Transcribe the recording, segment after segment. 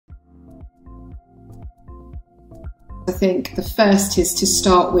I think the first is to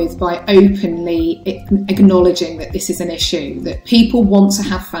start with by openly acknowledging that this is an issue, that people want to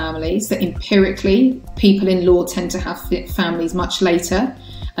have families, that empirically people in law tend to have families much later,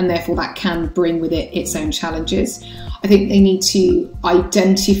 and therefore that can bring with it its own challenges. I think they need to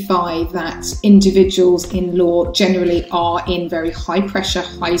identify that individuals in law generally are in very high pressure,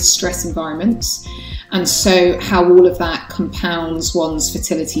 high stress environments. And so how all of that compounds one's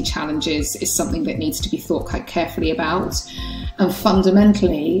fertility challenges is something that needs to be thought quite carefully about. And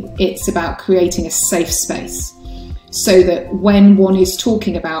fundamentally, it's about creating a safe space so that when one is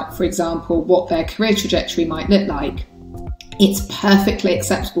talking about, for example, what their career trajectory might look like, it's perfectly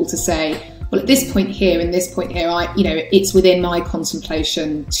acceptable to say, well, at this point here and this point here, it's within my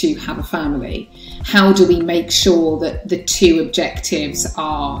contemplation to have a family. How do we make sure that the two objectives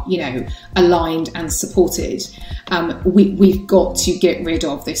are, aligned and supported? We've got to get rid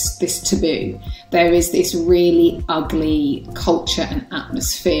of this taboo. There is this really ugly culture and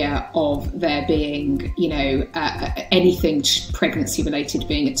atmosphere of there being, anything pregnancy related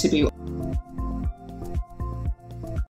being a taboo.